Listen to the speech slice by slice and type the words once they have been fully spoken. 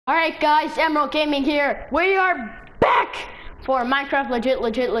Alright guys, Emerald Gaming here. We are back for Minecraft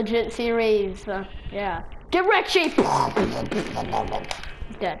legit series. Yeah. Get wrecked, sheep! He's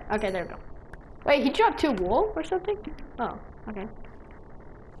dead. Okay, there we go. Wait, he dropped 2 wool or something? Oh, okay.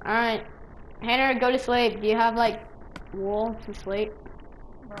 Alright. Hannah, go to sleep. Do you have like wool to sleep?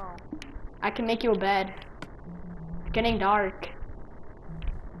 No. I can make you a bed. It's getting dark.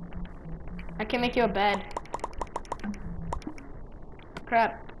 I can make you a bed.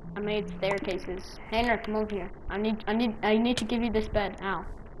 Crap. I made staircases. Hannah, come over here. I need to give you this bed. Ow.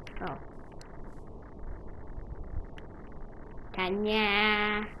 Oh.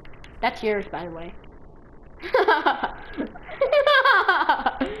 Tanya. That's yours, by the way.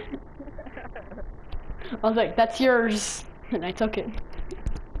 I was like, that's yours. And I took it.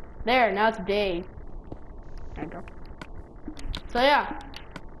 There, now it's day. There we go. So yeah.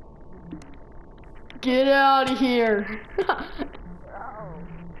 Get out of here.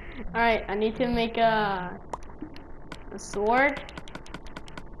 Alright, I need to make a sword,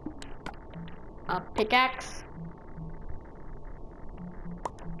 a pickaxe,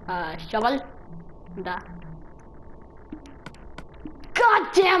 a shovel, God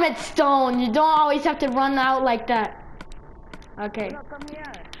damn it, stone! You don't always have to run out like that. Okay. No, come here.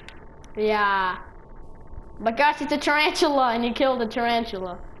 Yeah. But gosh, it's a tarantula, and you killed the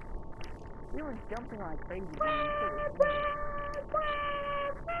tarantula. You were jumping like crazy.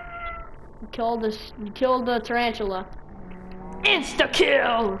 You killed the tarantula. Insta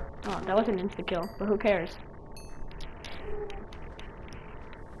kill! Oh, that wasn't insta kill, but who cares?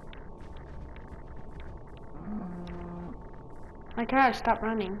 My gosh, stop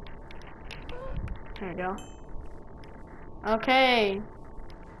running. There we go. Okay.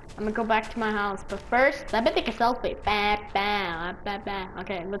 I'm gonna go back to my house, but first, let me take a selfie.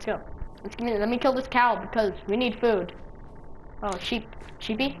 Okay, let's go. Let me kill this cow because we need food. Oh, sheep.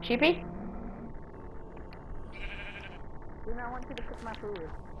 Sheepy? Sheepy? You know, I want you to cook my food.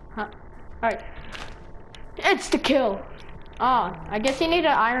 Huh. Alright. Insta kill! Oh, I guess you need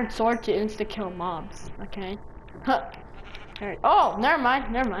an iron sword to insta kill mobs. Okay. Huh. Alright. Oh, never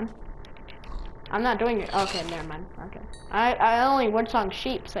mind. I'm not doing it. Okay, never mind. Okay. I only worked on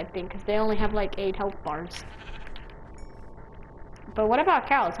sheeps, I think, because they only have like 8 health bars. But what about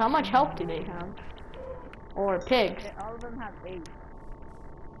cows? How much health do they have? Or pigs? Yeah, all of them have 8.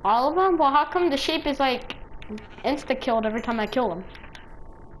 All of them? Well, how come the sheep is like insta-killed every time I kill them?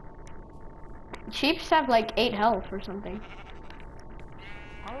 Sheeps have like 8 health or something.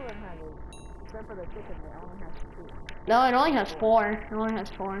 All of them have 8. Except for the chicken, they only have 2. No, it only has 4. It only has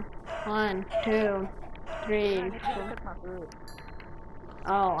 4. 1, 2, 3, I need you to 4. cook my food.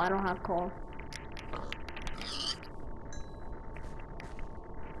 Oh, I don't have coal.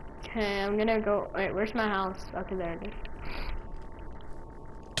 Okay, I'm gonna go. Wait, where's my house? Okay, there it is.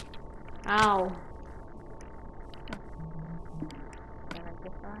 Ow. And I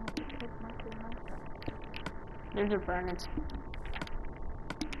guess I have to cook my food myself. There's a furnace.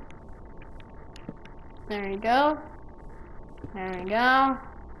 There we go. There we go.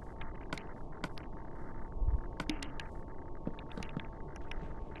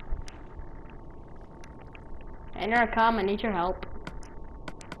 Enter, come, I need your help.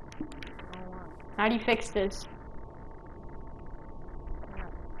 How do you fix this?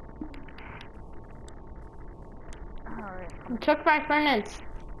 You took my furnace.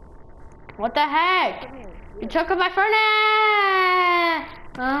 What the heck? You took my furnace!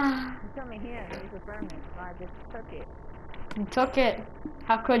 You told me here, there's a furnace, so I just took it. You took it.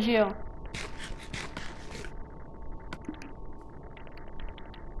 How could you?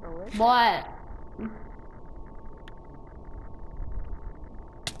 What?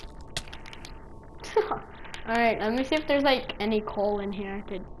 Alright, let me see if there's like any coal in here.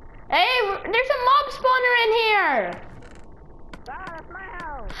 Hey, there's a mob spawner in here! Ah, that's my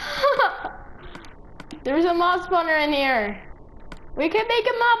house! There's a mob spawner in here. We can make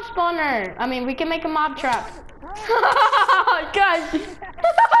a mob spawner. I mean, we can make a mob trap. Oh gosh!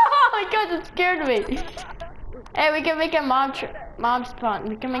 Oh my god, it scared me. Hey, we can make a mob spawn.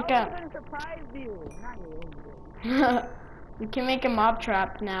 We can make a. We can make a mob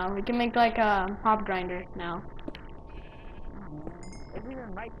trap now. We can make like a mob grinder now. It's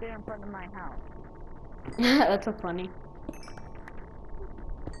even right there in front of my house. That's so funny.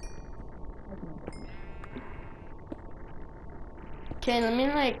 Okay, let me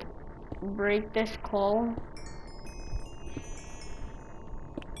like break this coal.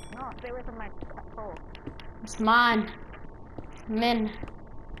 No, stay away from my coal. It's mine. Min.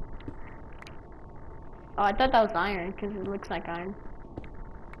 Oh, I thought that was iron because it looks like iron.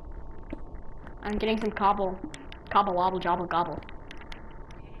 I'm getting some cobble. Cobble wobble jobble gobble.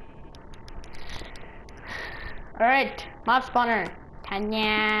 Alright, mob spawner.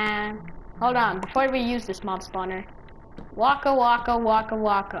 Tanya. Hold on, before we use this mob spawner. Waka waka waka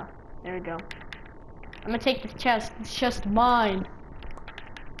waka. There we go. I'm gonna take this chest. It's just mine.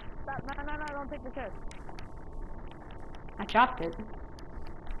 Stop. No, don't take the chest. I chopped it.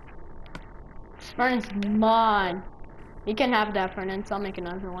 This furnace is mine. You can have that furnace. I'll make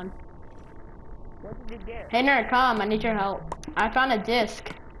another one. What did you get? Hey nerd, come. I need your help. I found a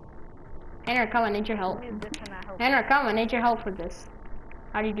disc. Hey nerd, come. I need your help. Give me this and I hope. Hey nerd, come. I need your help for this.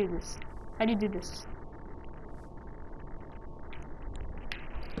 How do you do this? How do you do this?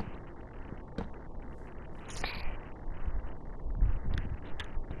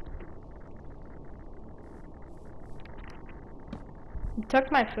 You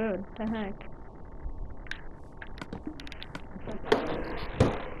took my food. What the heck?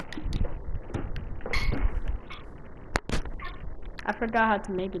 I forgot how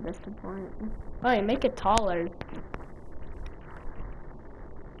to make it, that's the point. Oh, you make it taller. It's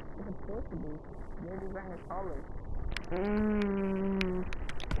supposed to be. Your design is taller.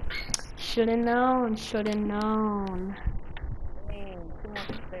 Should've known, should've known. Hey, too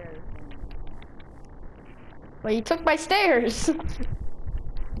much stairs. Well, you took my stairs.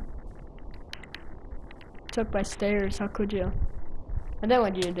 Took my stairs, how could you? And then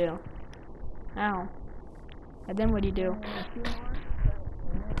what do you do? Ow. And then what do you do?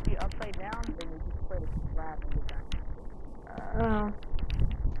 And then if you upside down, then you just put a slab in the back. Oh.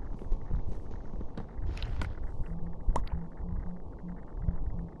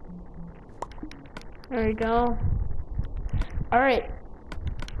 There we go. Alright.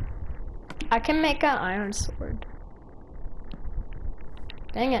 I can make an iron sword.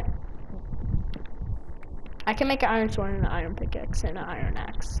 Dang it. I can make an iron sword and an iron pickaxe and an iron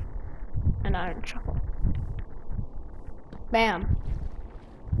axe. And an iron shovel. Bam.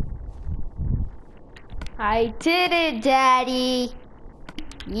 I did it, Daddy!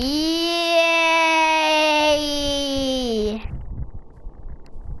 Yay!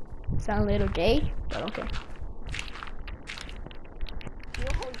 Sound a little gay, but okay. You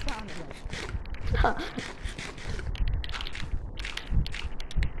always sound like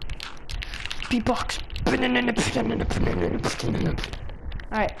Beatbox.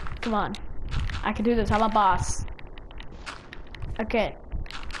 Alright, come on. I can do this. I'm a boss. Okay.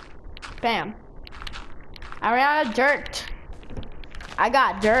 Bam. I ran out of dirt. I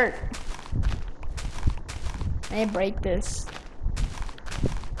got dirt. I need to break this.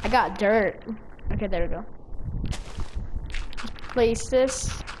 I got dirt. Okay, there we go. Just place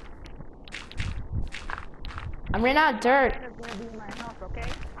this. I'm running out of dirt. it's gonna be in my house, okay?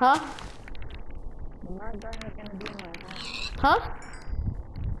 Huh? The Nard garden is gonna be in my house. Huh?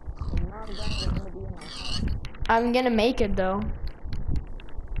 The Nard garden is gonna be in my house. I'm gonna make it though.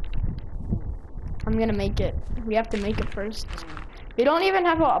 I'm gonna make it. We have to make it first. We don't even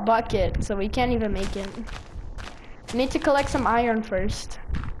have a bucket, so we can't even make it. We need to collect some iron first.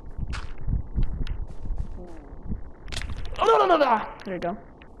 There we go.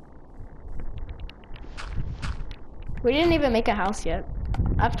 We didn't even make a house yet.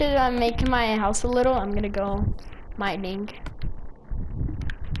 After I'm making my house a little, I'm gonna go mining.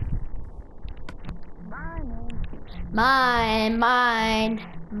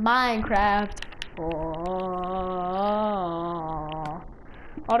 Minecraft. Oh.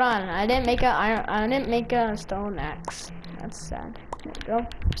 Hold on, I didn't make a stone axe. That's sad. There we go.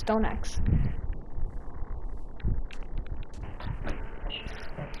 Stone axe.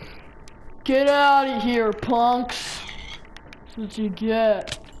 Get out of here, punks. That's what you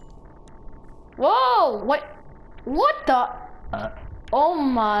get. Whoa! What the? Oh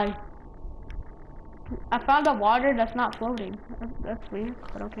my. I found a water that's not floating. That's weird,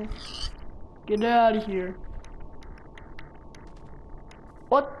 but okay. Get out of here.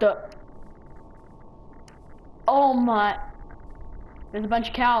 What the? Oh my. There's a bunch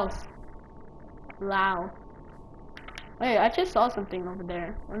of cows. Loud. Wait, I just saw something over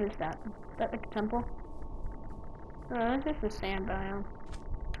there. What is that? Is that like a temple? Oh, that's just a sand biome.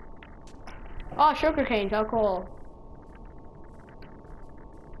 Oh, sugar canes, how cool.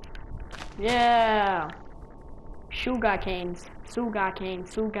 Yeah. Sugar canes. Sugar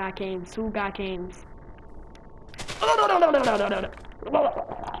canes. Sugar canes. Sugar canes.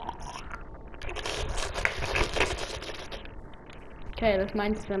 Okay, let's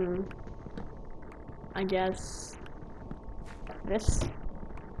mine some, I guess, this.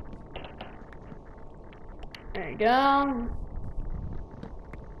 There you go.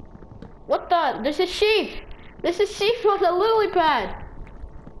 What the? This is sheep. This is sheep on the lily pad.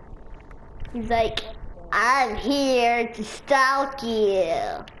 He's like, I'm here to stalk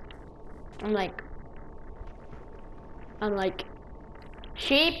you. I'm like, I'm like,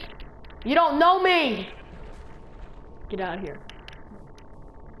 sheep, you don't know me. Get out of here.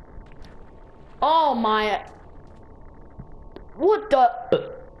 Oh my. What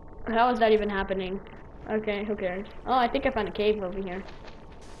the? How is that even happening? Okay, who cares? Oh, I think I found a cave over here.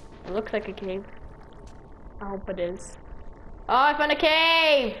 It looks like a cave. I hope it is. Oh, I found a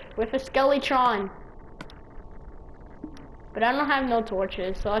cave with a Skeletron. But I don't have no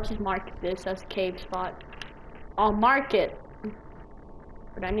torches, so I'll just mark this as a cave spot. I'll mark it.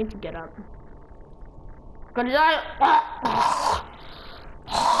 But I need to get up. Gonna die.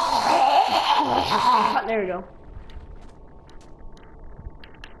 There we go.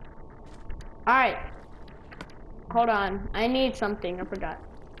 Alright. Hold on. I need something. I forgot.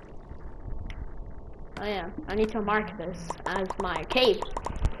 Oh yeah. I need to mark this as my cave.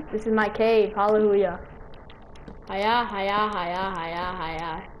 This is my cave. Hallelujah. Hiya, hiya, hiya, hiya,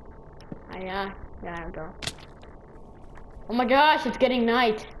 hiya. Hiya. There we go. Oh my gosh, it's getting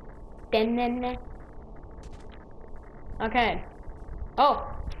night. Okay. Oh.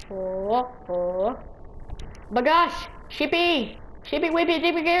 Oh. My gosh. Sheepy. Sheepy whippy,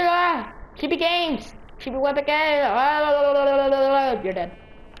 sheepy gamer. Sheepy games. Sheepy whippy gamer. You're dead.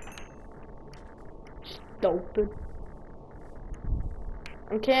 Stupid.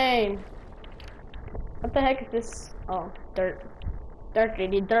 Okay. What the heck is this? Oh, dirt. Dirt,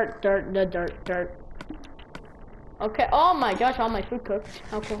 really. Dirt. Okay. Oh my gosh, all my food cooked.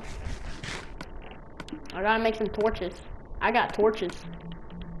 How cool. I gotta make some torches. I got torches.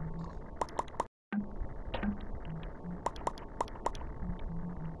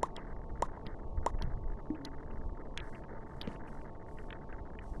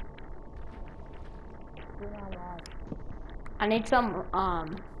 I need some,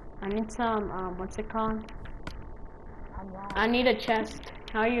 what's it called? I need a chest.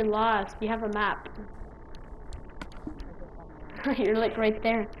 How are you lost? You have a map. You're like right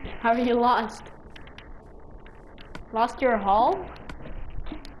there. How are you lost? Lost your hall?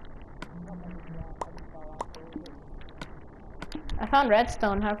 I found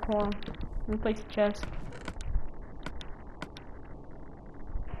redstone. How cool. Let me place a chest.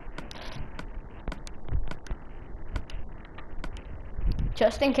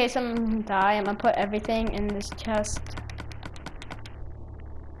 Just in case I'm die, I'm gonna put everything in this chest,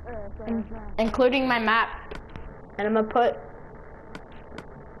 including my map, and I'm gonna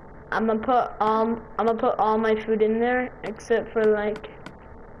put all my food in there except for like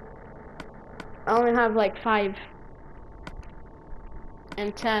I only have like 5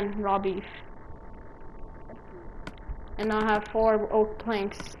 and 10 raw beef, and I'll have 4 oak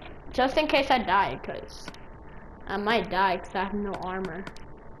planks just in case I die, cause I might die because I have no armor.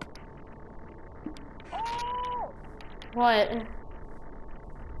 What?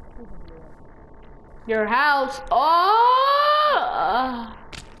 Your house? Oh!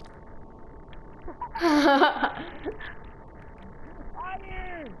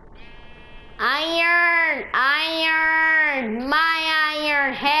 Iron! My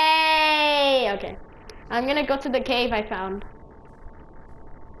iron! Hey! Okay. I'm gonna go to the cave I found.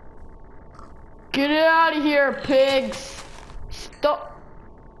 Get out of here, pigs! Stop.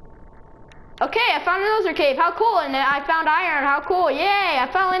 Okay, I found another cave. How cool! And I found iron. How cool! Yay! I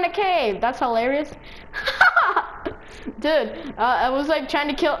fell in a cave. That's hilarious. Dude, I was like trying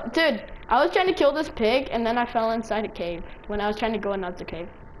to kill. Dude, I was trying to kill this pig, and then I fell inside a cave when I was trying to go in another cave.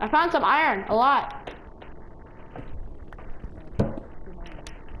 I found some iron, a lot.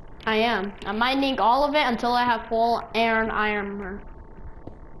 I am. I'm mining all of it until I have full iron armor.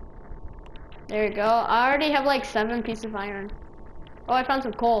 There you go. I already have like 7 pieces of iron. Oh, I found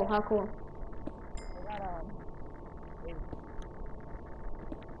some coal. How cool.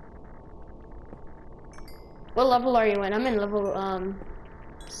 What level are you in? I'm in level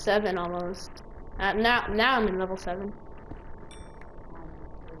 7 almost. Now I'm in level 7.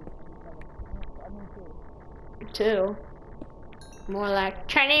 2. More like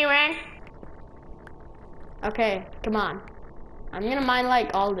 21. Okay, come on. I'm gonna mine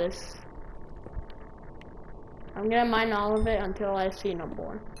like all this. I'm gonna mine all of it until I see no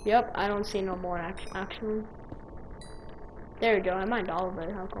more. Yep, I don't see no more actually. There we go, I mined all of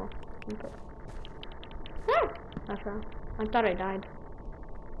it. How cool. Okay. I fell. I thought I died.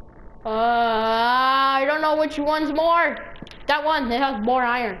 I don't know which one's more. That one, it has more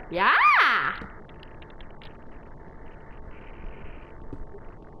iron. Yeah!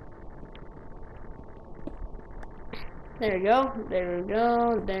 There we go, there we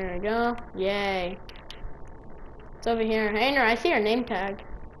go, there we go. Yay. It's over here. Hey, I see your name tag.